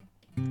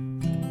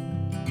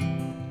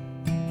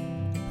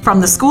From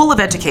the School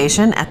of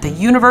Education at the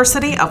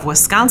University of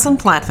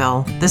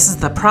Wisconsin-Platteville, this is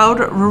the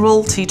Proud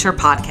Rural Teacher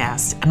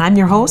Podcast, and I'm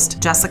your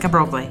host, Jessica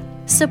Broglie.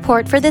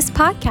 Support for this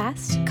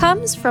podcast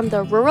comes from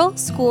the Rural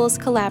Schools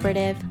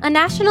Collaborative, a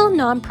national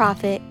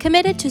nonprofit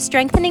committed to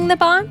strengthening the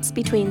bonds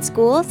between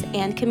schools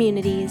and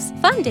communities.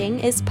 Funding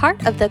is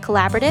part of the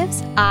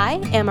collaborative's I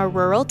Am a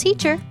Rural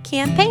Teacher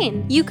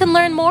campaign. You can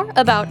learn more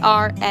about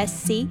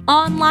RSC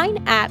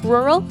online at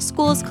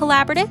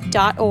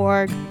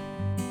ruralschoolscollaborative.org.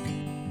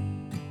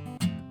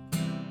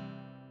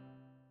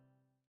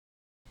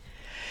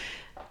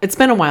 It's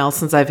been a while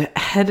since I've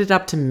headed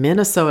up to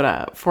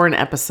Minnesota for an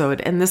episode,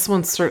 and this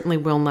one certainly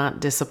will not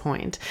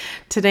disappoint.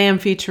 Today I'm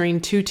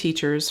featuring two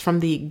teachers from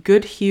the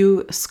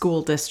Goodhue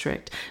School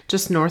District,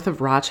 just north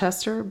of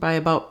Rochester by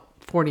about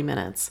 40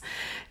 minutes.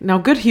 Now,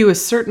 Goodhue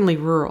is certainly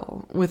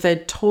rural, with a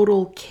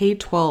total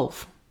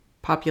K-12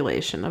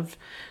 population of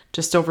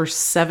just over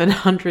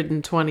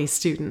 720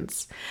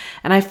 students.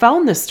 And I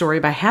found this story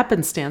by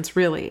happenstance,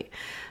 really.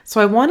 So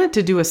I wanted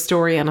to do a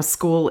story on a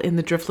school in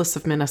the Driftless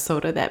of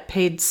Minnesota that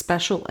paid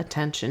special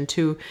attention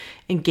to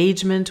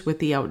engagement with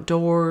the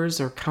outdoors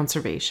or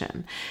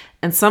conservation.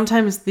 And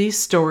sometimes these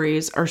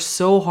stories are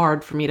so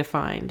hard for me to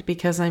find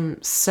because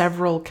I'm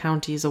several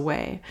counties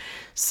away.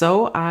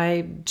 So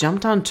I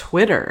jumped on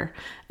Twitter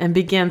and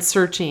began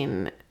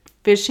searching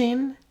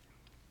fishing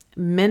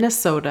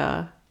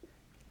Minnesota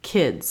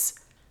kids.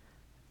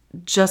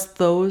 Just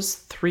those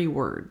 3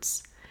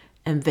 words.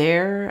 And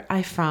there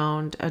I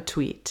found a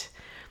tweet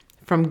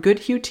from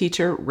Goodhue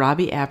teacher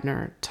Robbie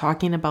Abner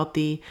talking about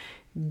the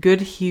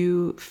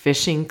Goodhue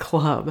Fishing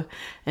Club.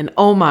 And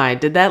oh my,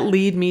 did that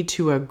lead me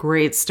to a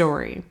great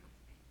story.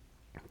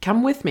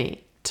 Come with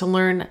me to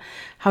learn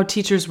how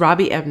teachers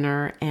Robbie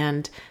Ebner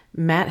and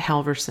Matt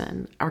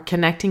Halverson are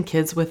connecting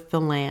kids with the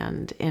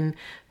land in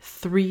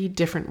 3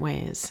 different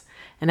ways.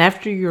 And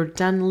after you're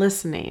done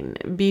listening,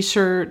 be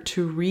sure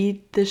to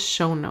read the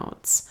show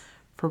notes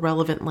for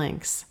relevant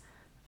links.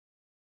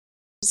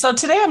 So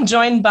today I'm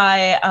joined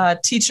by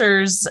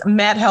teachers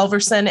Matt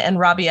Halverson and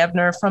Robbie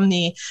Ebner from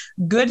the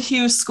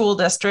Goodhue School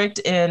District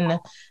in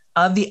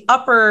the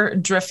upper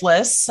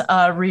Driftless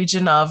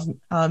region of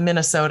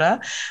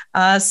Minnesota.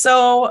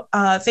 So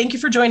thank you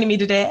for joining me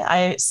today.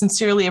 I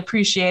sincerely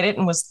appreciate it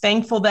and was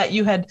thankful that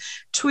you had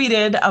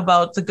tweeted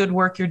about the good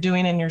work you're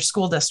doing in your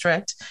school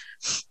district.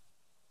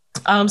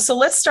 So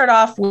let's start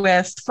off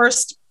with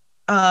first,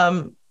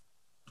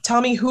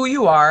 tell me who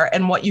you are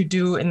and what you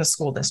do in the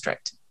school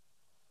district.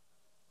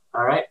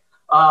 All right.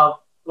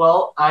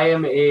 Well, I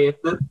am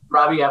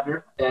Robbie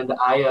Ebner, and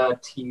I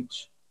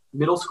teach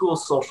middle school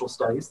social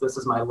studies. This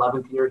is my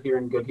 11th year here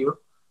in Goodhue.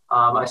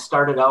 I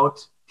started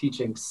out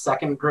teaching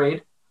second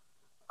grade,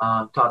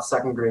 taught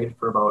second grade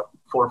for about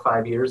 4 or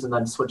 5 years, and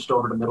then switched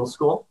over to middle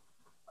school.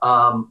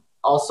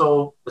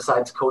 Also,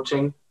 besides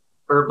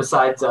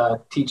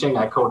teaching,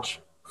 I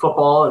coach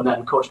football and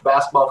then coached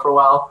basketball for a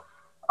while,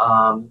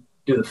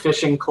 do the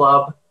fishing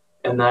club,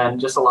 and then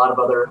just a lot of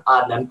other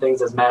odd and end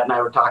things. As Matt and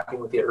I were talking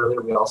with you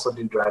earlier, we also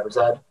do driver's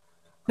ed.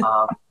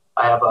 I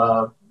have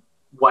a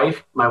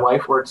wife. My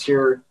wife works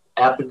here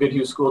at the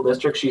Goodhue School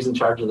District. She's in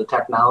charge of the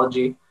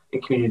technology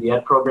and community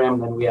ed program.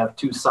 And then we have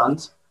 2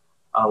 sons.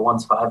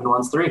 One's 5 and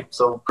one's 3.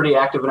 So pretty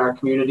active in our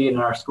community and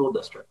in our school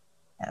district.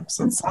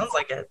 Absolutely. Sounds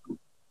like it.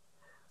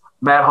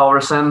 Matt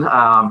Halverson.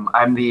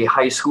 I'm the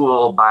high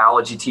school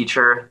biology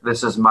teacher.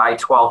 This is my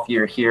 12th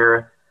year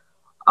here.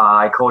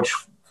 I coach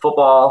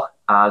football,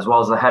 as well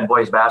as the head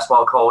boys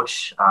basketball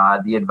coach,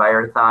 the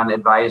Envirothon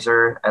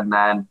advisor. And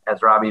then,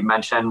 as Robbie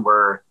mentioned,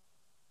 we're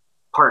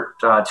part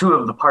 2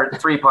 of the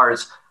 3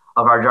 parts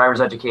of our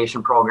driver's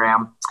education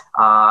program.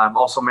 I'm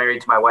also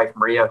married to my wife,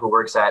 Maria, who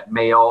works at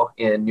Mayo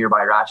in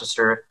nearby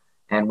Rochester.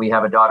 And we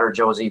have a daughter,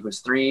 Josie,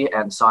 who's 3,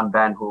 and son,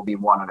 Ben, who will be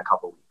 1 in a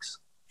couple weeks.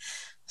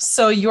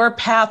 So your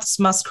paths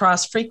must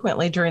cross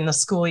frequently during the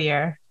school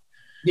year.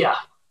 Yeah.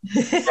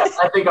 Yes,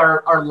 I think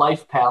our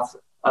life paths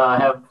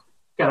have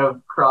kind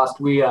of crossed.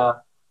 We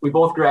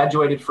both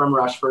graduated from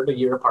Rushford a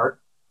year apart.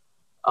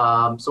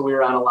 So we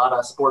were on a lot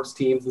of sports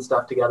teams and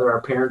stuff together. Our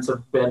parents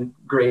have been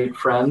great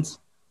friends.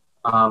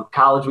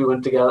 College, we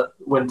went to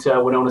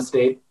Winona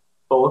State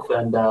both,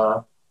 and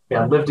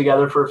lived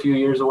together for a few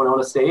years at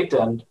Winona State,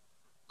 and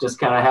just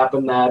kind of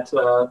happened that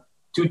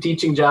 2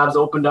 teaching jobs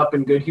opened up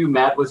in Goodhue.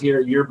 Matt was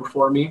here a year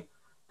before me,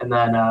 and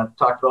then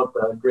talked about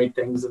the great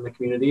things in the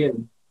community,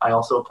 and I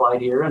also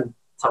applied here, and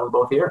that's how we're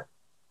both here.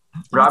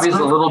 Robbie's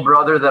the little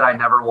brother that I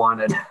never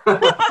wanted.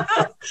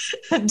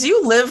 Do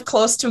you live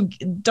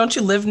don't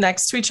you live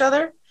next to each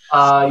other?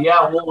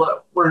 Yeah,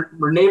 well,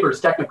 we're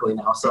neighbors technically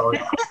now, so.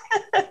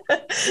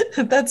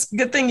 That's a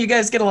good thing you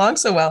guys get along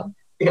so well.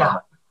 Yeah.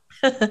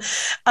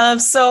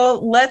 So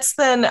let's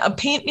then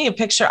paint me a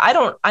picture.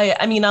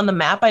 I mean, on the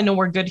map, I know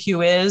where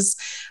Goodhue is,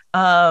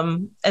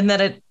 and that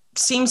it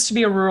seems to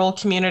be a rural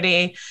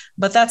community,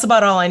 but that's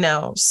about all I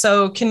know.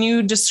 So can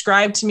you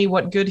describe to me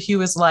what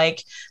Goodhue is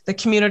like, the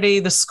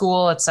community, the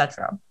school,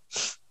 etc.?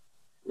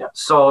 Yeah.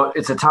 So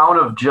it's a town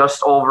of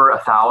just over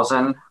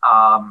 1,000.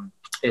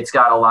 It's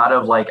got a lot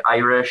of like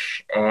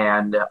Irish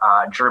and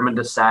German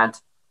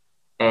descent.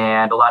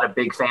 and a lot of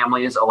big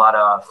families, a lot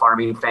of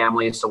farming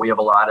families. So we have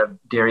a lot of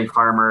dairy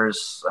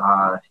farmers,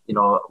 a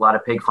lot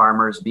of pig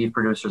farmers, beef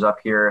producers up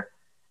here.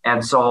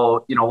 And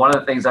so, one of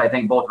the things I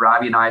think both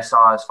Robbie and I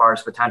saw as far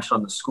as potential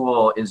in the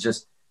school is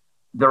just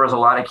there was a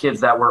lot of kids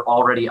that were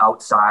already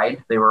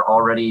outside. They were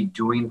already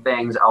doing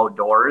things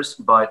outdoors,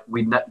 but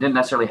we didn't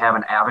necessarily have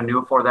an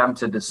avenue for them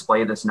to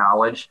display this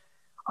knowledge.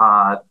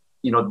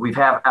 We've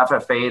have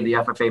FFA. The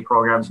FFA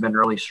program's been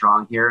really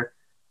strong here.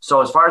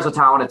 So as far as the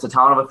town, it's a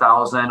town of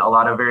 1,000, a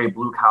lot of very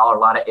blue collar, a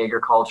lot of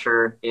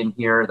agriculture in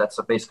here. That's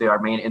basically our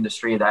main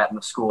industry, that in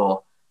the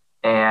school.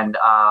 And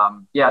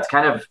it's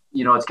kind of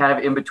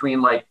in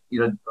between, like,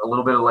 a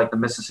little bit of like the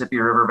Mississippi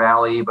River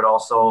Valley, but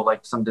also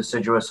like some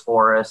deciduous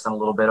forests and a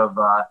little bit of,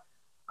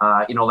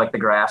 like the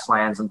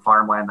grasslands and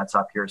farmland that's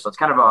up here. So it's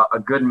kind of a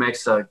good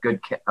mix, a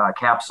good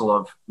capsule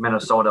of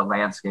Minnesota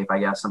landscape, I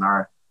guess, in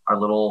our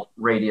little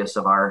radius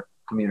of our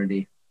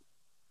community.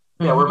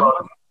 Yeah, we're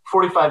about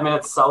 45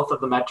 minutes south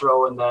of the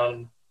metro and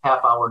then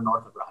half hour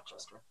north of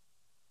Rochester.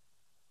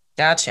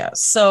 Gotcha.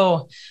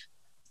 So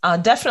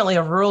definitely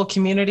a rural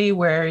community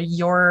where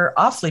you're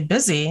awfully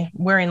busy,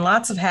 wearing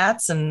lots of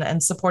hats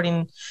and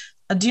supporting.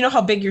 Do you know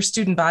how big your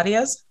student body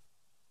is?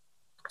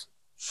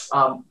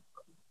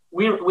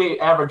 We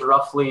average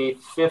roughly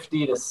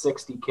 50 to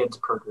 60 kids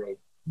per grade.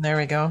 There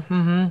we go.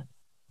 Mm-hmm.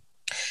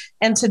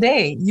 And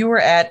today you were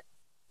at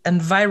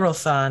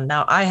Envirothon.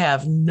 Now, I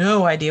have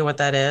no idea what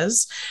that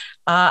is.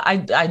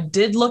 I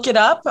did look it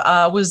up.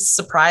 Was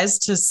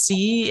surprised to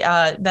see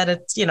that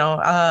it's,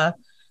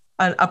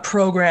 a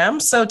program.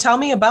 So tell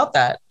me about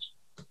that.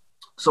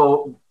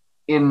 So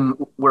in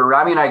where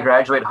Robbie and I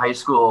graduated high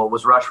school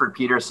was Rushford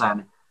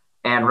Peterson.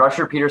 And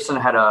Rushford Peterson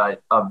had a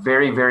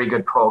very, very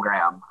good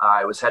program.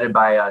 It was headed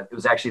by, it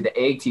was actually the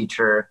ag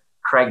teacher,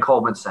 Craig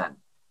Colbinson.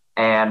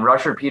 And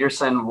Rushford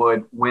Peterson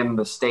would win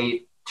the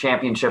state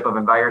championship of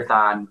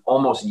Envirothon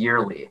almost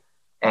yearly.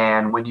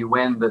 And when you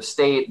win the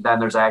state, then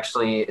there's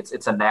actually,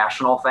 it's a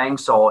national thing.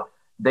 So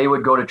they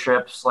would go to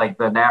trips, like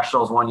the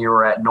Nationals one year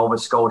were at Nova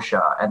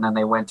Scotia, and then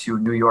they went to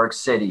New York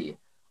City,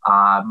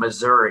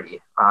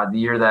 Missouri. The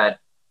year that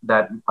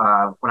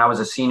when I was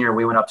a senior,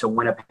 we went up to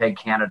Winnipeg,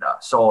 Canada.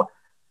 So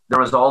there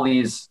was all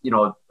these,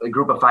 a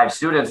group of 5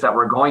 students that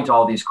were going to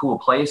all these cool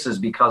places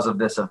because of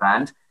this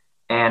event.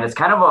 And it's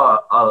kind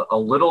of a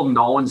little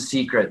known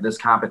secret, this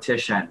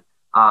competition.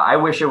 I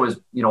wish it was,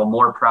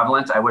 more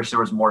prevalent. I wish there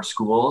was more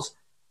schools,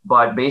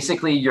 but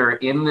basically you're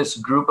in this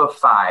group of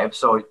 5.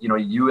 So,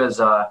 you as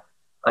a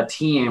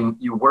team,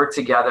 you work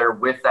together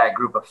with that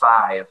group of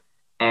 5,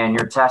 and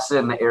you're tested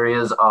in the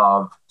areas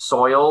of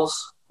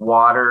soils,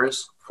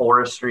 waters,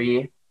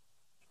 forestry,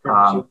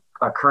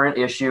 a current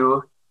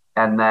issue,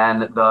 and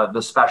then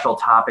the special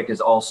topic is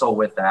also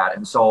with that.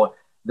 And so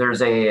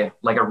there's a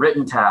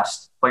written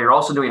test, but you're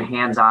also doing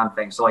hands-on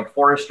things. So like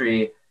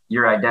forestry,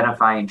 you're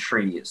identifying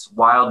trees.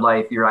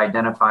 Wildlife, you're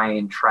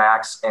identifying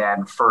tracks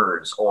and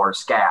furs or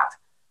scat.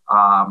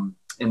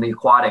 In the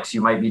aquatics,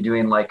 you might be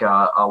doing like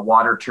a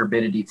water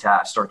turbidity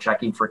test or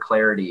checking for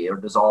clarity or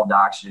dissolved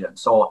oxygen.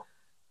 So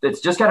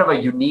it's just kind of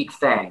a unique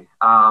thing.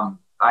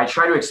 I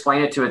try to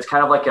explain it to, it's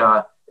kind of like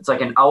it's like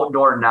an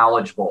outdoor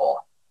knowledge bowl.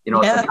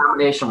 It's a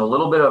combination of a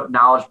little bit of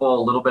knowledge bowl,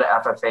 a little bit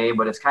of FFA,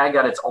 but it's kind of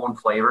got its own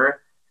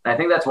flavor. And I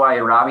think that's why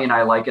Robbie and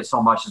I like it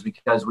so much, is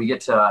because we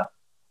get to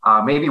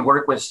maybe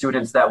work with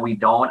students that we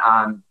don't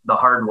on the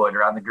hardwood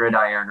or on the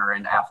gridiron or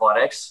in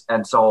athletics.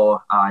 And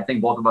so I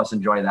think both of us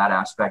enjoy that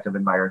aspect of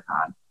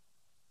Envirothon.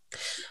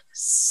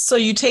 So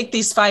you take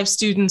these 5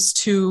 students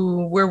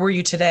to, where were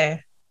you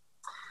today?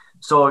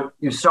 So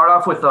you start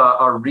off with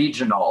a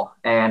regional,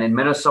 and in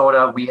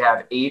Minnesota, we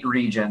have 8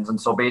 regions. And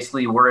so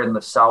basically we're in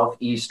the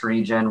Southeast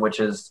region, which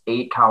is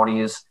 8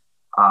 counties.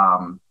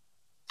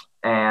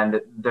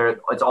 And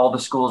it's all the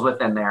schools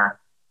within there.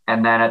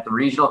 And then at the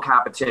regional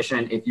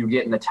competition, if you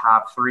get in the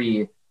top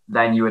 3,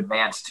 then you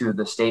advance to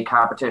the state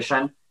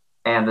competition.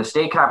 And the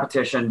state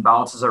competition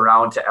bounces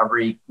around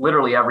to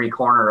literally every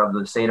corner of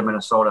the state of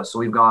Minnesota. So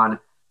we've gone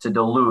to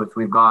Duluth,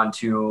 we've gone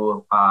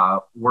to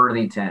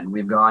Worthington,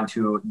 we've gone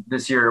to,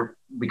 this year,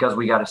 because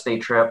we got a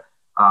state trip,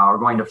 we're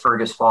going to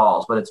Fergus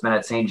Falls, but it's been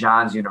at St.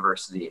 John's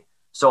University.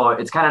 So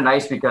it's kind of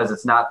nice because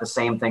it's not the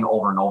same thing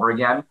over and over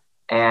again.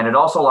 And it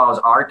also allows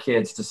our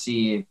kids to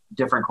see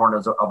different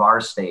corners of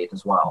our state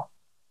as well.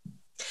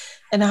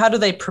 And how do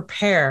they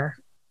prepare?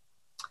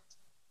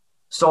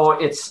 So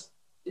it's,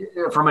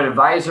 from an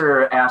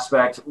advisor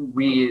aspect,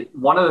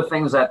 one of the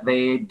things that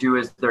they do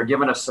is they're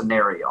given a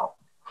scenario.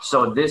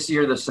 So this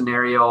year, the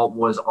scenario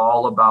was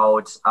all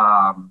about,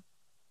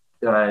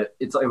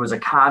 it was a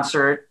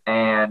concert,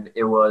 and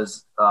it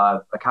was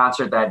a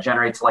concert that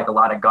generates like a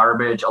lot of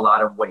garbage, a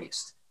lot of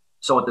waste.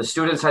 So what the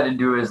students had to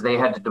do is they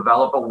had to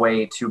develop a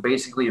way to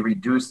basically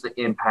reduce the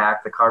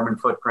impact, the carbon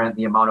footprint,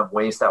 the amount of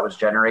waste that was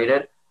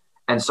generated.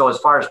 And so as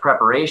far as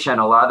preparation,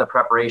 a lot of the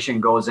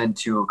preparation goes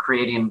into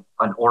creating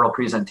an oral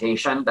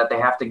presentation that they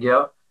have to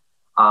give.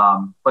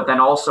 But then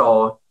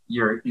also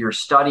you're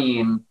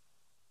studying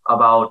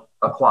about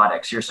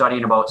aquatics, you're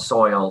studying about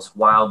soils,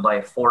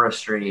 wildlife,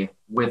 forestry,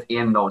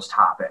 within those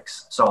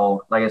topics.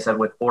 So like I said,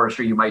 with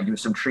forestry, you might do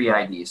some tree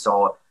ID.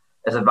 So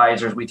as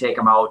advisors, we take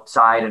them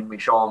outside and we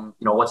show them,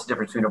 what's the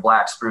difference between a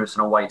black spruce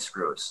and a white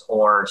spruce.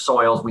 Or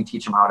soils, we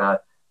teach them how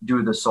to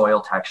do the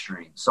soil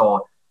texturing.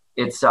 So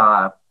it's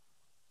a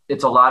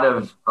lot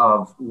of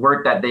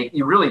work that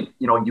you really,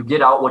 you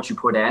get out what you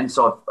put in.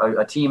 So if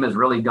a team is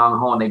really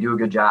gung-ho and they do a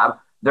good job,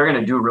 they're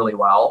going to do really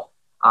well.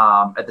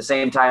 At the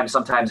same time,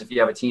 sometimes if you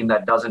have a team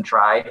that doesn't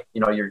try,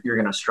 you're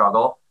going to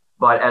struggle.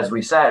 But as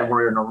we said,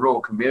 we're in a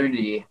rural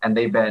community and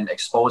they've been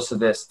exposed to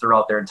this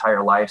throughout their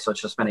entire life. So it's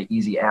just been an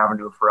easy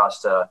avenue for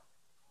us to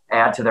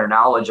add to their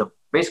knowledge of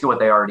basically what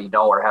they already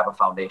know or have a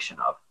foundation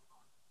of.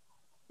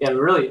 Yeah, we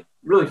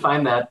really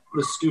find that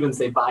the students,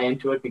 they buy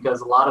into it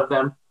because a lot of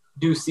them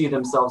do see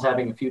themselves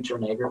having a future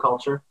in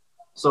agriculture.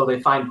 So they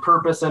find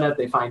purpose in it.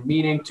 They find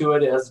meaning to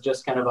it as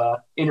just kind of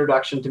a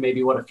introduction to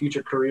maybe what a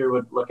future career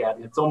would look at.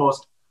 And it's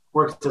almost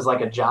works as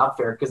like a job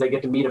fair because they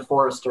get to meet a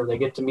forester. They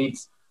get to meet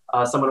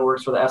someone who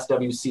works for the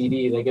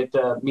SWCD. They get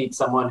to meet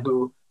someone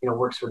who,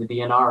 works for the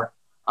DNR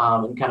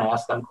and kind of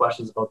ask them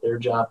questions about their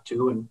job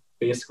too. And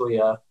basically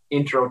a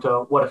intro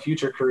to what a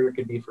future career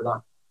could be for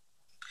them.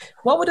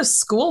 What would a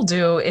school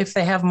do if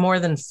they have more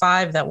than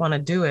 5 that want to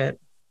do it?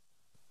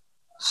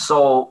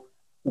 So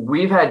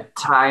we've had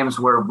times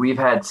where we've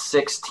had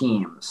 6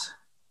 teams.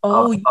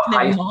 Oh, you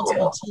can have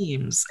multiple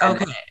teams.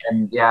 Okay.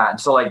 And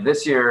so like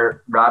this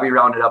year, Robbie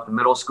rounded up the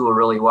middle school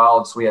really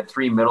well. So we had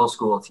 3 middle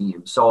school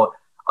teams. So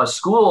a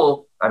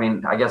school,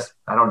 I guess,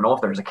 I don't know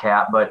if there's a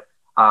cap, but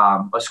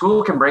a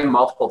school can bring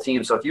multiple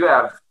teams. So if you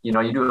have, you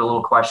do a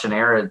little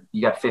questionnaire,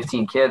 you got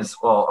 15 kids.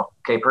 Well,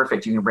 okay,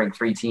 perfect. You can bring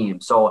 3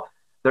 teams. So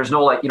there's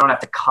no, you don't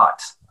have to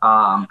cut.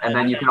 And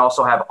then you can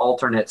also have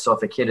alternates. So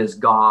if a kid is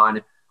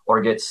gone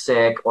or gets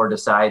sick or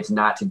decides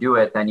not to do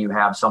it, then you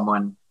have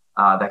someone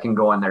that can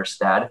go in their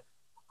stead.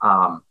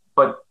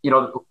 But,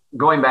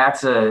 going back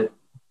to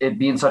it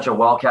being such a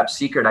well-kept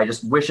secret, I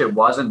just wish it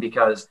wasn't,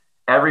 because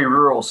every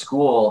rural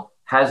school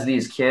has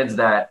these kids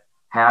that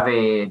have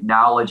a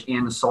knowledge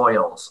in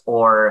soils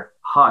or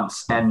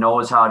hunts and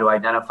knows how to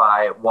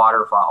identify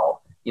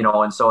waterfowl,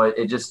 and so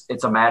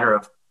it's a matter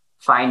of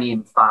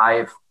finding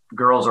 5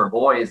 girls or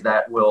boys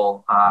that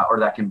will, or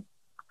that can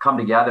come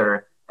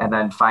together and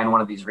then find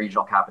one of these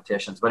regional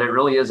competitions. But it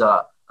really is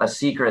a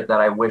secret that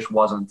I wish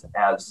wasn't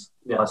as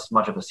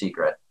much of a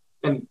secret.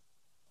 And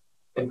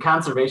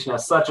conservation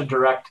has such a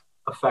direct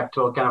effect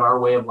to kind of our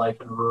way of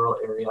life in a rural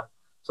area.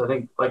 So I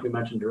think, like we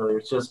mentioned earlier,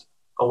 it's just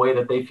a way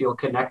that they feel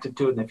connected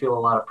to it and they feel a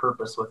lot of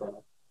purpose within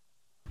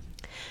it.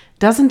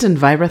 Doesn't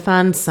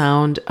Envirothon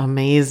sound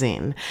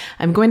amazing?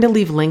 I'm going to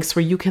leave links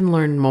where you can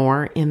learn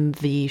more in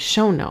the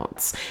show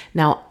notes.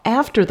 Now,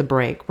 after the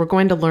break, we're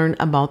going to learn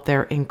about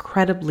their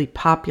incredibly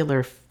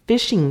popular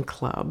fishing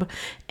club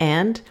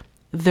and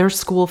their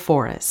school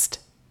forest.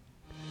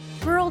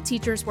 Rural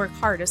teachers work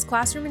hard as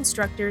classroom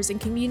instructors and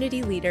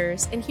community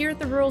leaders, and here at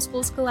the Rural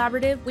Schools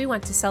Collaborative, we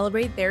want to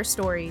celebrate their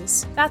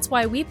stories. That's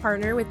why we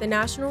partner with the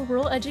National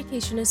Rural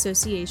Education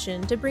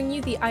Association to bring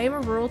you the I Am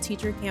a Rural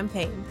Teacher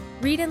campaign.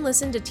 Read and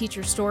listen to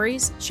teacher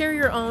stories, share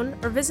your own,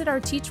 or visit our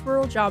Teach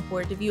Rural job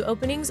board to view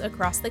openings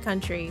across the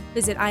country.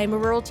 Visit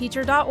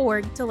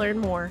IamARuralTeacher.org to learn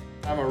more.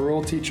 I'm a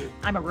rural teacher.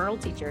 I'm a rural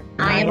teacher.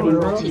 I am a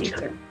rural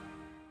teacher.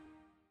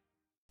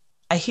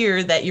 I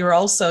hear that you've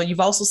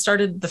also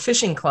started the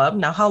fishing club.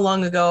 Now, how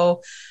long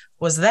ago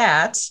was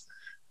that?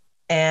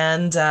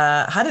 And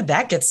how did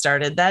that get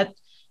started? That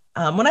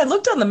when I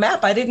looked on the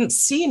map, I didn't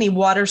see any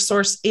water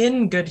source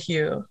in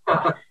Goodhue.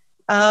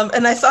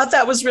 And I thought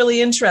that was really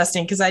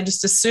interesting because I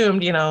just assumed,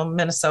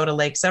 Minnesota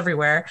lakes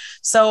everywhere.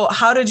 So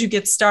how did you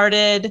get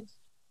started?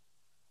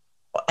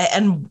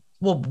 And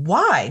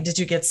why did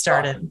you get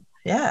started?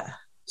 Yeah.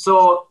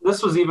 So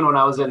this was even when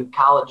I was in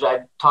college.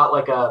 I taught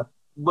like a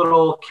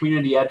little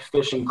community ed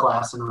fishing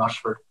class in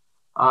Rushford.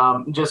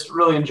 Just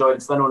really enjoyed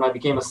it. So then when I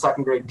became a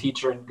second grade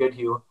teacher in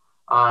Goodhue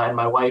and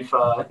my wife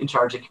in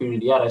charge of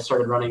community ed, I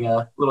started running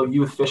a little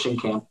youth fishing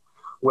camp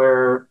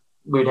where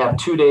we'd have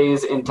 2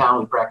 days in town.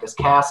 We'd practice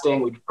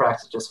casting. We'd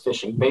practice just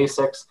fishing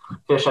basics,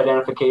 fish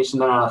identification.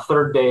 Then on a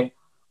third day,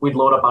 we'd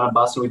load up on a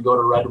bus and we'd go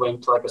to Red Wing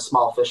to like a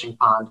small fishing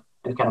pond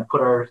and kind of put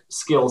our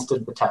skills to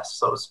the test,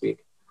 so to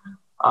speak.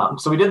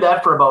 So we did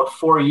that for about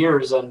 4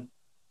 years. And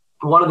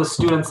one of the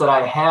students that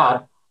I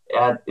had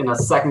in a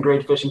second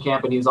grade fishing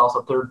camp, and he was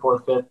also 3rd,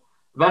 4th, 5th,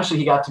 eventually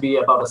he got to be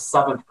about a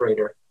 7th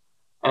grader.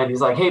 And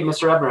he's like, "Hey,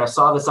 Mr. Ebner, I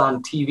saw this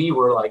on TV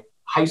where like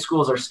high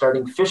schools are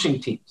starting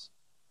fishing teams."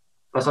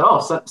 I said, "Oh,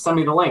 send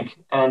me the link."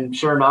 And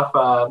sure enough,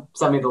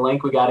 sent me the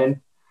link. We got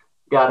in,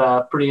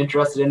 got pretty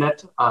interested in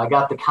it.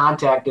 Got the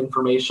contact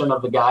information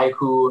of the guy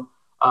who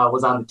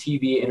was on the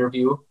TV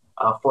interview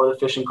for the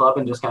fishing club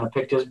and just kind of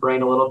picked his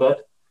brain a little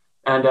bit.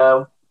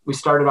 And we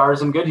started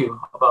ours in Goodhue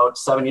about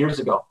 7 years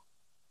ago.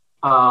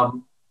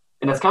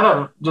 And it's kind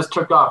of just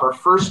took off. Our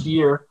first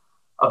year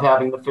of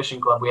having the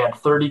fishing club, we had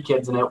 30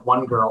 kids in it,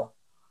 1 girl.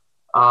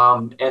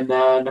 And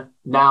then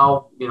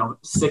now,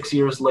 6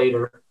 years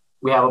later,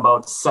 we have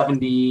about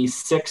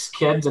 76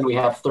 kids and we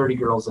have 30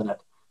 girls in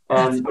it.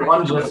 And the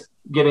one just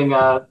getting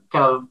kind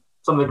of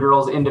some of the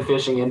girls into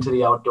fishing, into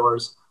the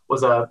outdoors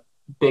was a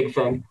big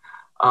thing.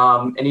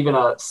 And even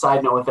a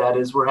side note with that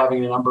is we're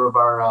having a number of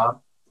our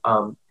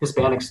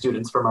Hispanic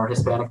students from our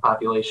Hispanic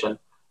population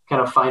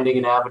kind of finding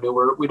an avenue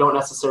where we don't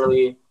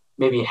necessarily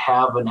maybe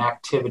have an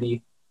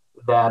activity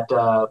that,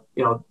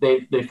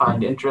 they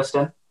find interest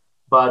in,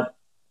 but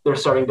they're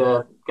starting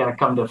to kind of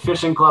come to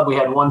fishing club. We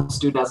had one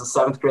student as a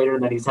 7th grader,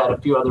 and then he's had a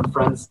few other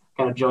friends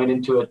kind of join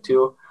into it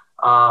too.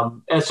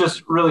 And it's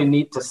just really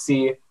neat to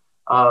see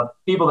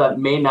people that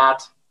may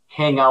not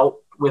hang out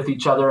with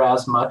each other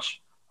as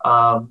much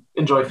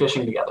enjoy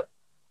fishing together.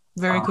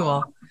 Very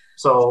cool.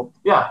 So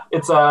yeah,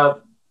 it's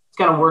kind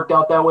of worked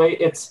out that way.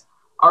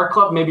 Our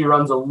club maybe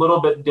runs a little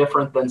bit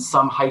different than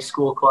some high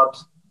school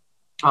clubs.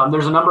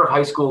 There's a number of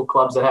high school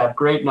clubs that have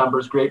great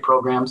numbers, great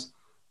programs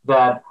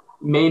that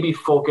maybe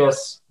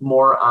focus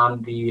more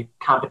on the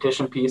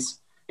competition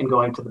piece in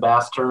going to the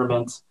bass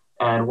tournaments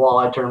and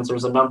walleye tournaments.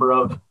 There's a number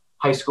of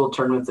high school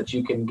tournaments that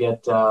you can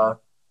get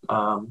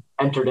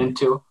entered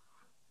into.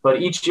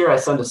 But each year I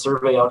send a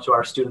survey out to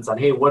our students on,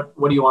 hey, what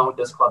do you want with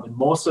this club? And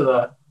most of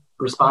the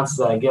responses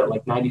that I get,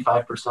 like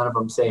 95% of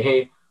them say,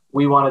 hey,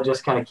 we want to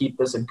just kind of keep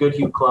this a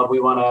Goodhue club. We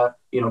want to,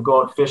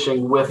 go out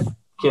fishing with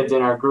kids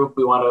in our group.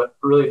 We want to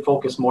really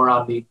focus more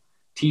on the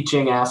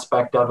teaching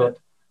aspect of it,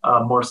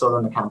 more so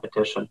than the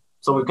competition.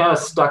 So we've kind of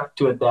stuck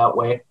to it that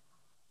way.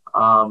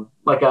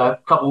 Like a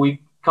couple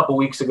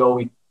weeks ago,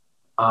 we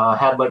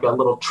had like a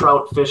little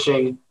trout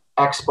fishing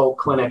expo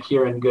clinic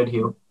here in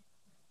Goodhue.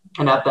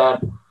 And at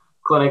that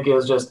clinic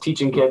is just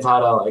teaching kids how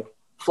to like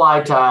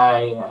fly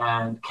tie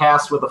and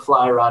cast with a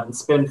fly rod and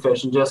spin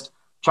fish and just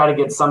try to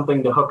get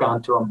something to hook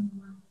onto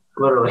them,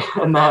 literally.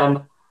 And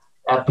then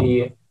at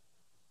the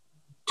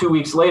 2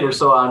 weeks later,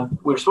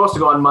 we were supposed to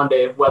go on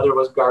Monday, weather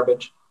was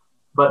garbage,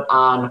 but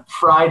on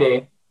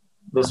Friday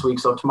this week,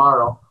 so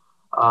tomorrow,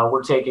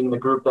 we're taking the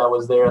group that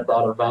was there at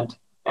that event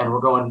and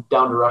we're going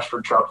down to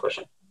Rushford trout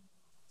fishing.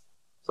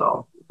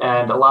 So,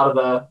 and a lot of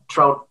the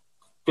trout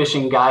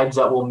fishing guides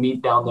that we'll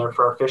meet down there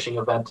for our fishing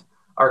event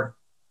are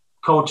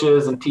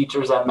coaches and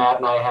teachers that Matt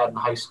and I had in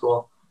high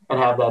school and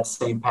have that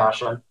same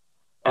passion.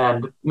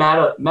 And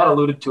Matt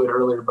alluded to it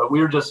earlier, but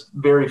we were just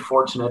very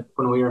fortunate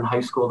when we were in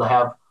high school to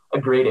have a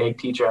great ag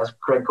teacher as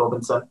Craig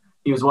Cobenson.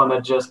 He was one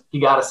that he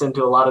got us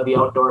into a lot of the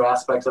outdoor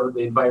aspects of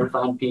the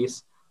Envirothon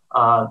piece.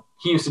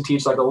 He used to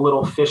teach like a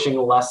little fishing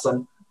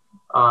lesson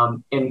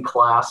in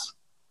class.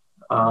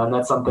 And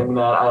that's something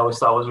that I always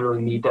thought was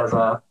really neat as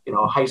a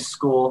high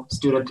school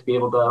student to be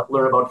able to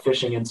learn about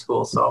fishing in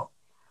school. So,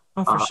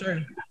 for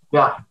sure.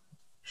 Yeah.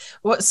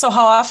 So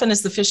how often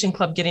is the fishing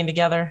club getting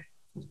together?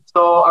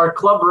 So our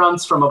club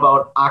runs from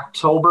about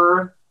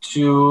October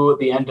to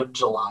the end of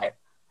July.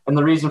 And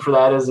the reason for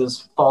that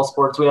is fall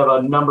sports. We have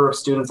a number of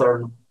students that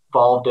are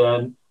involved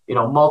in,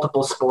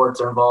 multiple sports.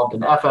 They're involved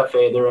in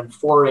FFA. They're in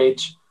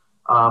 4-H.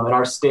 And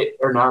our state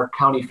or in our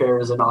county fair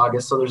is in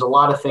August. So there's a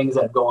lot of things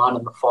that go on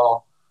in the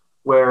fall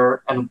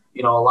where, and,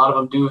 a lot of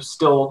them do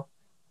still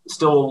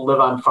live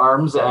on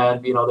farms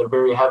and, they're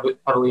very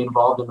heavily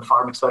involved in the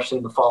farm, especially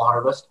in the fall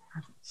harvest.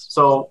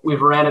 So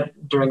we've ran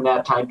it during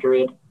that time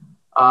period.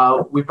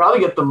 We probably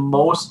get the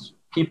most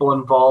people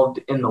involved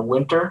in the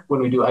winter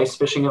when we do ice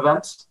fishing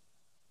events.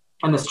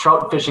 And this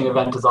trout fishing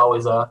event is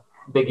always a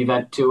big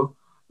event too.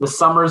 The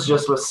summers,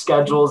 just with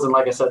schedules and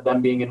like I said,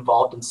 them being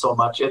involved in so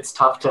much, it's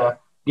tough to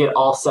get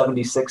all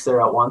 76 there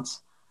at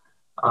once.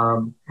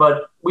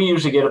 But we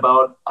usually get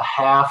about a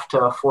half to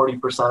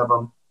 40% of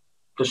them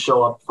to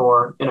show up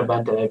for an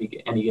event at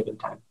any given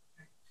time.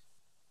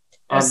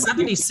 And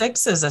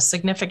 76 is a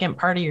significant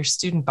part of your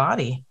student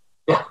body.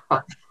 Yeah.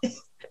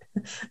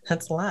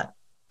 That's a lot.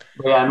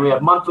 Yeah, and we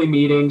have monthly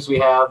meetings. We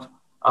have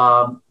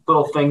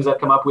little things that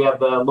come up. We have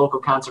the local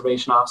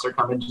conservation officer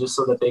come in just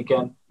so that they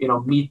can,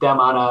 meet them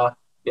on a,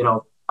 I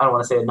don't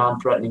want to say a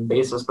non-threatening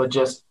basis, but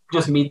just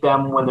meet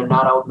them when they're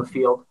not out in the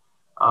field,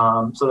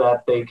 so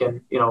that they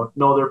can,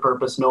 know their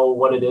purpose, know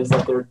what it is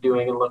that they're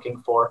doing and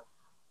looking for.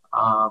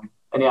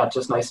 And yeah, it's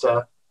just nice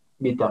to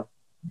meet them.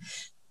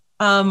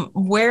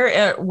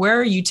 Where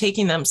are you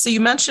taking them? So you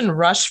mentioned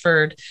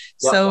Rushford.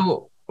 Yep.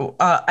 So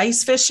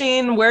ice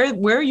fishing,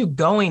 where are you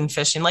going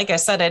fishing? Like I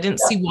said, I didn't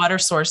see water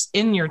source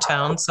in your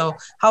town. So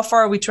how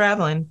far are we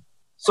traveling?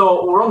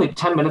 So we're only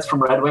 10 minutes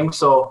from Red Wing.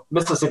 So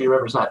Mississippi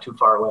River's not too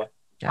far away.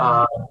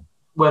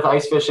 With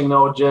ice fishing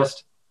though,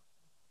 just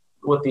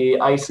with the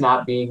ice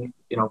not being,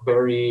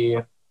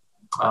 very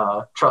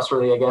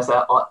trustworthy, I guess,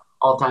 at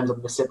all times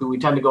of Mississippi, we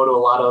tend to go to a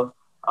lot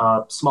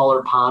of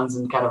smaller ponds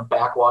and kind of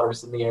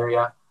backwaters in the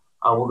area.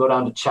 We'll go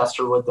down to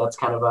Chesterwood. That's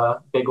kind of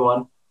a big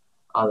one.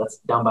 That's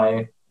down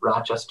by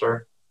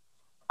Rochester.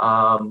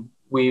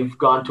 We've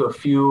gone to a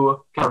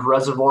few kind of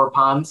reservoir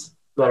ponds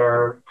that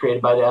are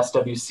created by the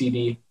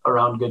SWCD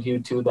around Goodhue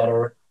too, that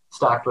are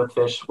stocked with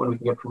fish when we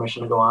can get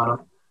permission to go on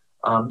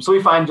them. So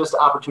we find just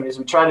opportunities.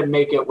 We try to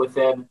make it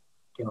within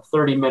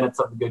 30 minutes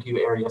of the Goodhue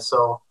area,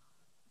 so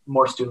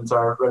more students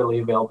are readily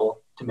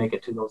available to make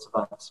it to those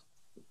events.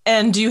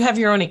 And do you have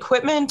your own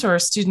equipment or are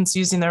students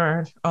using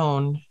their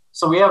own?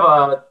 So we have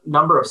a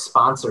number of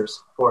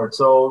sponsors for it.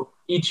 So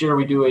each year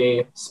we do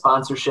a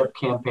sponsorship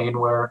campaign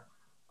where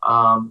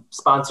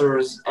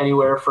sponsors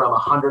anywhere from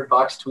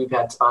 $100 to we've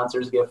had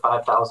sponsors give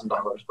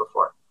 $5,000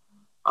 before.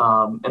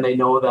 And they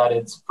know that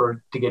it's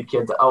to get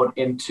kids out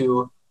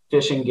into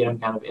fishing, get them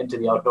kind of into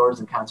the outdoors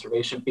and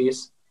conservation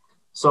piece.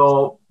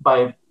 So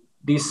by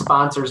these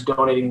sponsors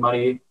donating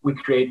money, we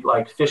create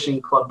like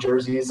fishing club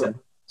jerseys and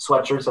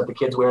sweatshirts that the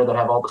kids wear that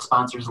have all the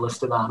sponsors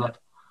listed on it.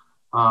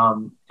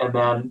 And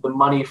then the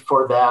money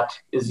for that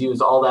is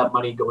used. All that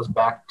money goes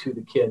back to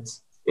the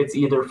kids. It's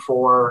either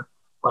for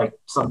like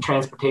some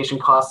transportation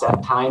costs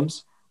at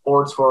times,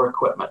 or it's for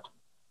equipment.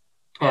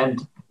 And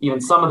even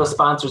some of the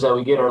sponsors that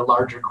we get are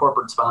larger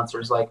corporate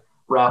sponsors like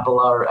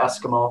Rapala or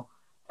Eskimo.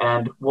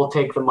 And we'll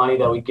take the money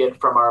that we get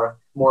from our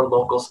more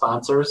local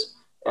sponsors,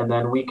 and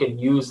then we can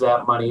use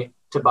that money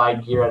to buy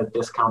gear at a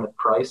discounted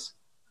price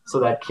so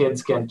that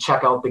kids can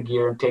check out the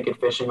gear and take it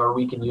fishing, or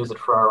we can use it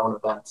for our own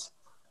events.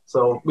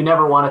 So we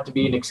never want it to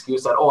be an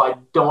excuse that, I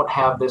don't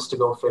have this to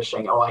go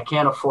fishing. I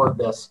can't afford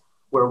this,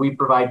 where we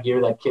provide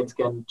gear that kids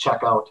can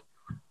check out.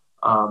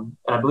 And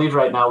I believe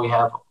right now we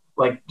have,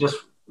 like, just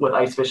with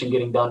ice fishing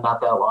getting done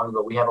not that long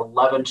ago, we have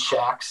 11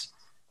 shacks,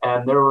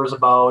 and there was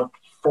about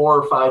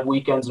 4 or 5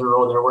 weekends in a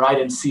row there where I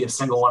didn't see a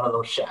single one of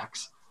those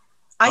shacks.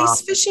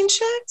 Ice fishing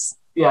shacks?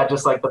 Yeah,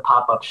 just like the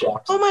pop-up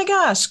shacks. Oh my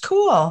gosh,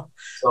 cool.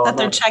 So that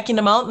they're checking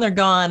them out and they're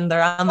gone.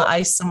 They're on the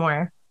ice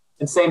somewhere.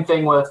 And same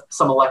thing with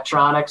some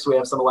electronics. We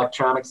have some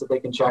electronics that they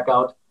can check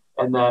out.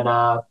 And then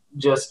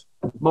just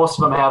most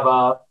of them have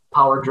a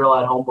power drill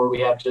at home where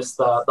we have just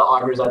the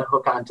augers that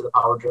hook onto the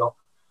power drill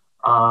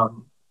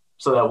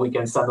so that we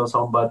can send those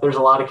home. But there's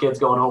a lot of kids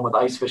going home with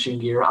ice fishing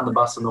gear on the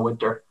bus in the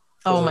winter.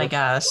 Oh my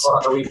gosh.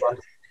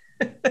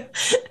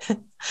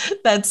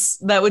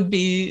 That would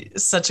be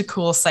such a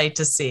cool sight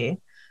to see.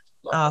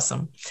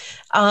 Awesome.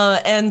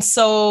 And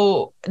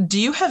so do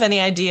you have any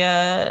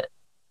idea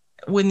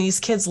when these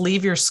kids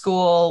leave your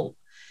school,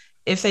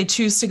 if they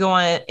choose to go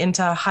on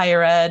into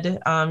higher ed,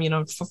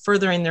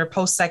 furthering their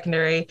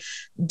post-secondary,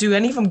 do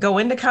any of them go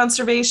into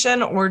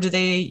conservation, or do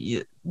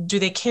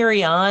they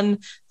carry on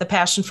the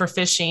passion for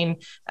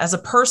fishing as a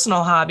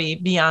personal hobby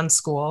beyond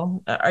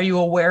school? Are you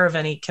aware of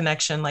any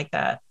connection like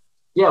that?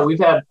 Yeah, we've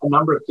had a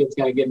number of kids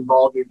kind of get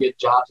involved or get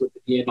jobs with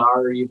the DNR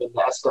or even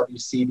the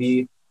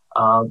SWCD,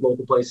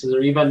 local places,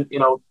 or even,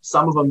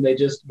 some of them, they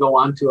just go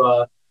on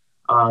to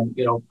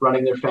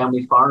running their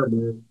family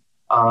farm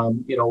or,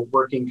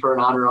 working for an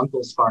aunt or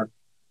uncle's farm.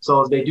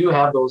 So they do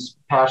have those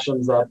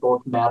passions that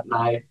both Matt and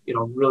I,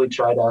 really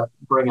try to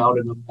bring out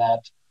in them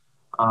that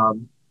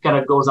kind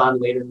of goes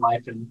on later in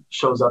life and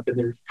shows up in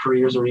their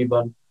careers, or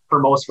even for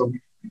most of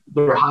them,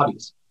 their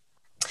hobbies.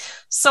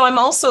 So I'm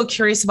also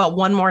curious about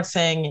one more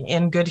thing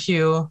in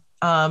Goodhue,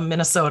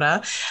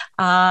 Minnesota.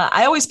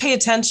 I always pay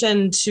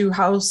attention to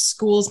how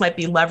schools might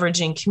be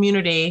leveraging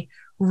community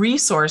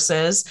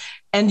resources.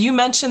 And you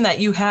mentioned that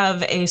you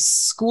have a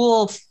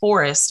school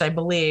forest, I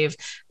believe.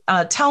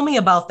 Tell me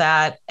about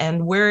that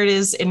and where it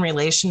is in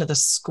relation to the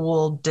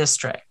school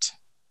district.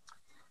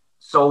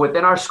 So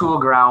within our school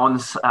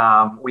grounds,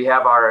 we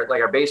have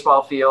our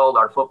baseball field,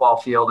 our football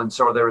field. And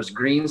so there was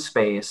green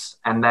space.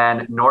 And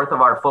then north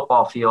of our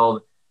football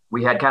field,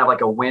 we had kind of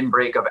like a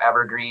windbreak of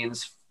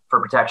evergreens for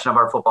protection of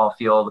our football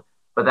field.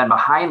 But then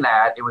behind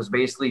that, it was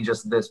basically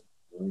just this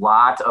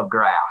lot of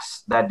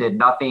grass that did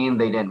nothing.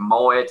 They didn't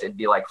mow it. It'd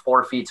be like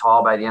 4 feet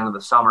tall by the end of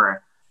the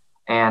summer.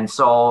 And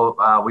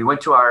so we went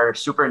to our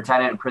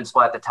superintendent and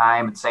principal at the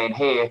time and saying,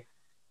 hey,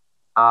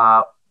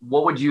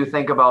 what would you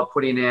think about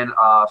putting in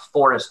a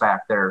forest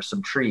back there,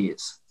 some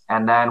trees?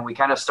 And then we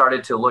kind of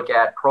started to look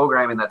at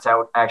programming that's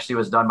actually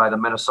was done by the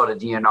Minnesota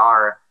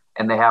DNR.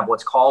 And they have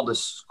what's called the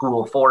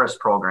school forest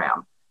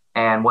program.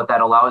 And what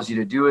that allows you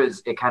to do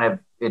is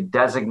it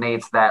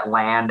designates that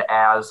land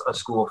as a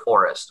school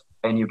forest,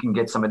 and you can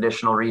get some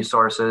additional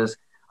resources.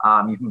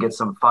 You can get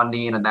some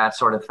funding and that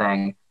sort of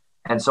thing.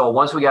 And so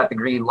once we got the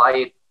green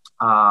light,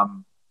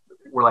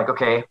 we're like,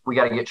 okay, we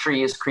got to get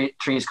trees.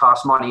 Trees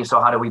cost money.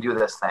 So how do we do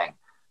this thing?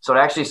 So it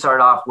actually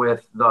started off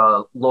with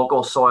the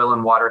local soil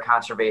and water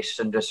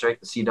conservation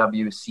district, the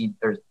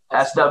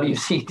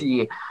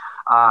SWCD,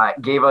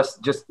 gave us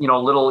just,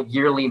 little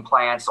yearling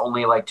plants,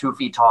 only like 2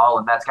 feet tall.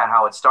 And that's kind of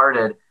how it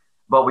started.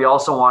 But we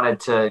also wanted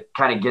to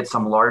kind of get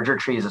some larger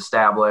trees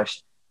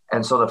established.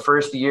 And so the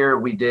first year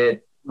we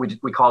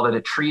called it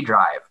a tree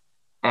drive,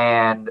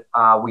 and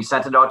we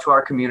sent it out to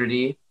our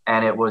community,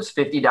 and it was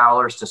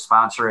 $50 to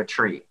sponsor a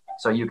tree.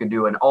 So you could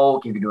do an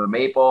oak, you could do a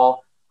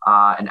maple,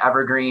 an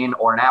evergreen,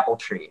 or an apple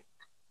tree.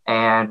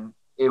 And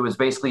it was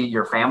basically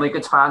your family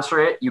could sponsor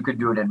it. You could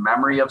do it in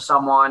memory of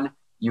someone.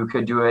 You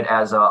could do it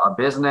as a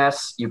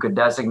business. You could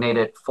designate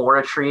it for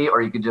a tree,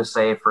 or you could just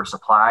say for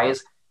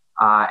supplies.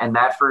 And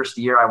that first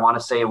year, I want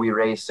to say we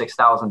raised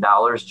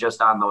 $6,000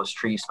 just on those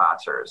tree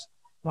sponsors.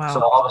 Wow.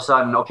 So all of a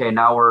sudden, okay,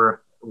 now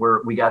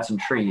we got some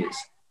trees.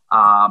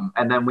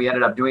 And then we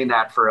ended up doing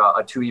that for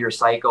a 2-year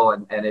cycle,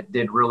 and it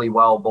did really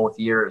well both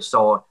years.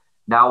 So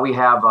now we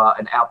have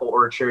an apple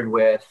orchard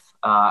with,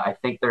 I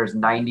think there's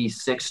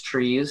 96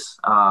 trees,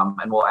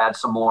 and we'll add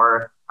some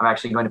more. I'm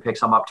actually going to pick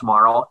some up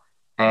tomorrow.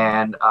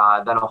 and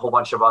then a whole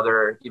bunch of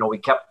other, we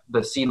kept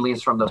the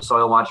seedlings from the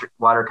soil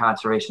water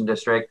conservation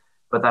district,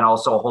 but then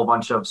also a whole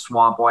bunch of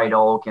swamp white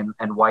oak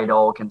and white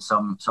oak and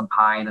some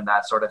pine and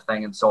that sort of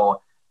thing. And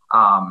so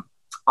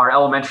our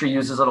elementary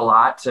uses it a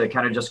lot to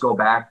kind of just go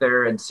back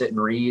there and sit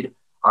and read.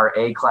 Our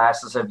A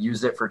classes have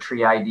used it for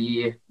tree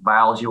ID.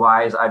 Biology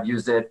wise, I've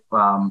used it.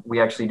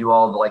 We actually do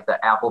all of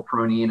the apple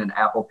pruning and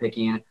apple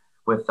picking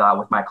with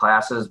my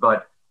classes.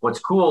 But what's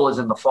cool is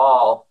in the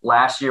fall,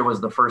 last year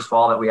was the first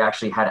fall that we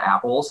actually had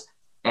apples,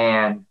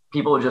 and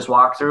people would just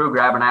walk through,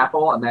 grab an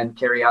apple, and then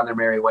carry on their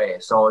merry way.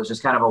 So it's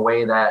just kind of a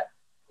way that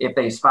if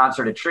they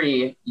sponsored a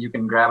tree, you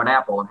can grab an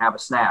apple and have a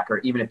snack. Or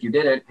even if you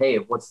didn't, hey,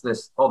 what's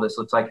this? Oh, this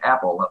looks like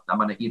apple. I'm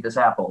going to eat this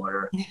apple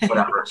or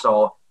whatever.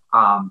 So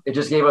it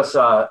just gave us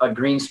a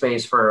green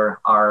space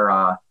for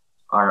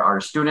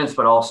our students,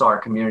 but also our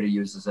community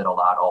uses it a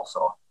lot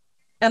also.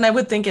 And I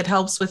would think it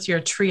helps with your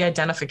tree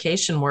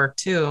identification work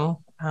too.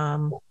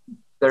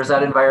 There's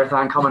that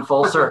Envirothon coming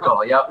full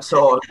circle. Yep.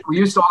 So we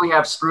used to only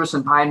have spruce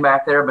and pine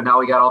back there, but now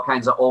we got all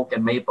kinds of oak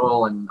and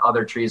maple and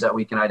other trees that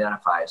we can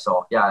identify.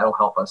 So yeah, it'll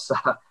help us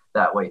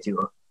that way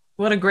too.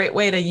 What a great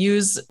way to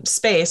use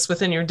space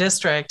within your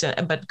district,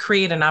 but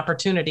create an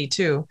opportunity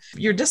too.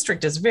 Your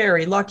district is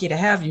very lucky to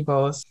have you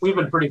both. We've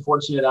been pretty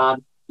fortunate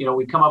on,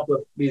 we come up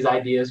with these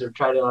ideas or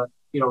try to,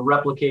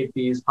 replicate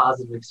these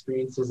positive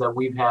experiences that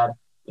we've had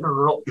in a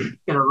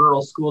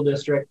rural school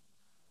district.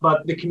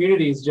 But the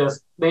communities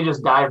they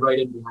just dive right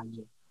in behind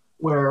you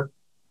where,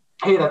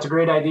 hey, that's a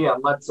great idea.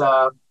 Let's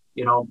jump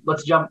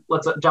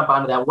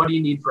onto that. What do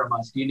you need from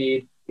us? Do you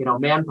need,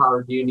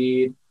 manpower? Do you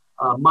need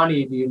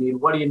money? Do you need,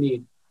 what do you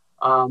need?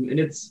 And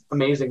it's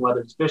amazing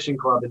whether it's Fishing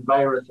Club,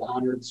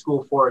 Envirothon, or the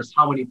school forest,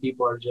 how many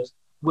people are just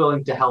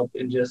willing to help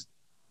and just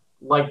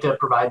like to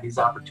provide these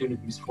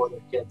opportunities for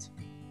their kids.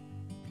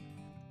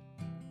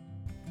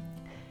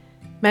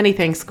 Many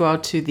thanks go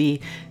out to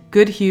the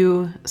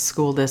Goodhue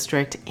School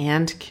District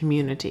and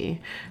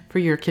community for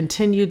your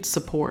continued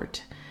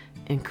support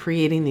in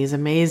creating these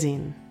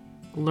amazing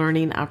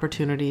learning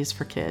opportunities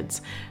for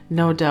kids.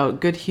 No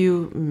doubt,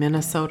 Goodhue,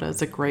 Minnesota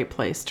is a great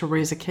place to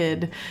raise a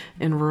kid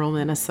in rural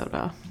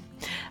Minnesota.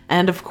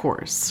 And of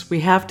course,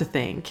 we have to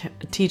thank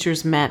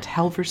teachers Matt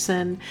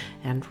Halverson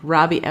and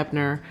Robbie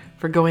Ebner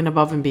for going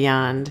above and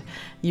beyond.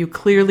 You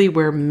clearly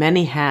wear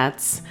many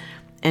hats,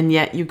 and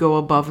yet you go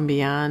above and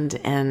beyond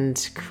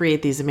and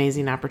create these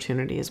amazing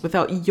opportunities.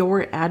 Without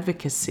your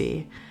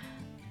advocacy,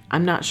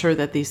 I'm not sure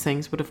that these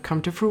things would have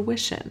come to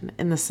fruition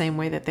in the same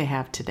way that they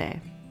have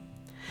today.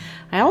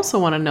 I also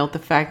want to note the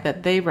fact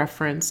that they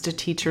referenced a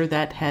teacher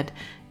that had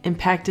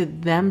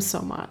impacted them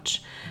so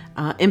much.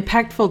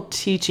 Impactful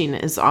teaching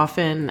is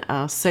often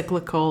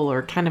cyclical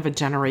or kind of a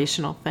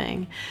generational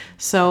thing.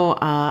 So,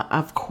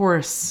 of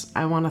course,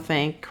 I want to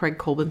thank Craig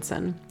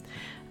Colbinson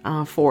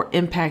for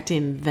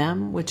impacting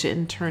them, which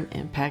in turn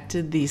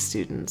impacted these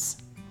students.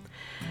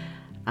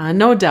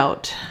 No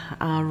doubt,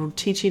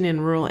 teaching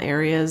in rural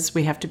areas,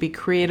 we have to be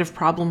creative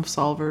problem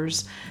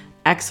solvers,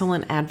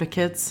 excellent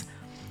advocates,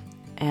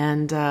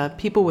 and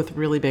people with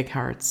really big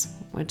hearts,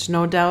 which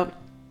no doubt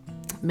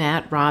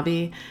Matt,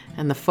 Robbie,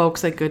 and the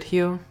folks at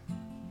Goodhue,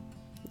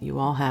 you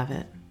all have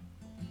it.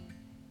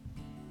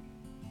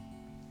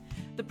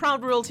 The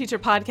Proud Rural Teacher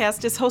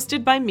Podcast is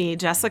hosted by me,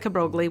 Jessica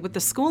Brogley, with the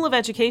School of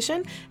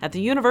Education at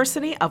the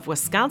University of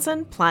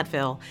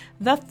Wisconsin-Platteville.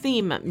 The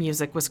theme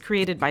music was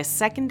created by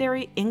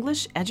secondary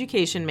English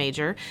education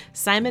major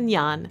Simon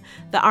Yan.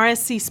 The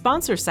RSC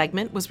sponsor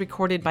segment was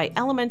recorded by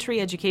elementary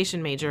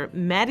education major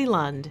Maddie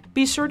Lund.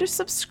 Be sure to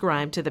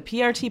subscribe to the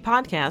PRT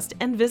podcast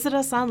and visit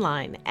us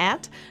online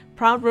at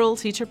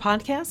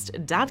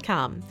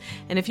ProudRuralTeacherPodcast.com.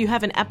 And if you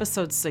have an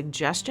episode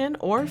suggestion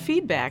or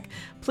feedback,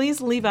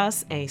 please leave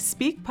us a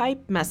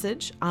SpeakPipe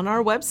message on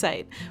our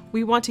website.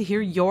 We want to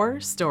hear your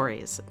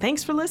stories.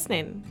 Thanks for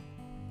listening.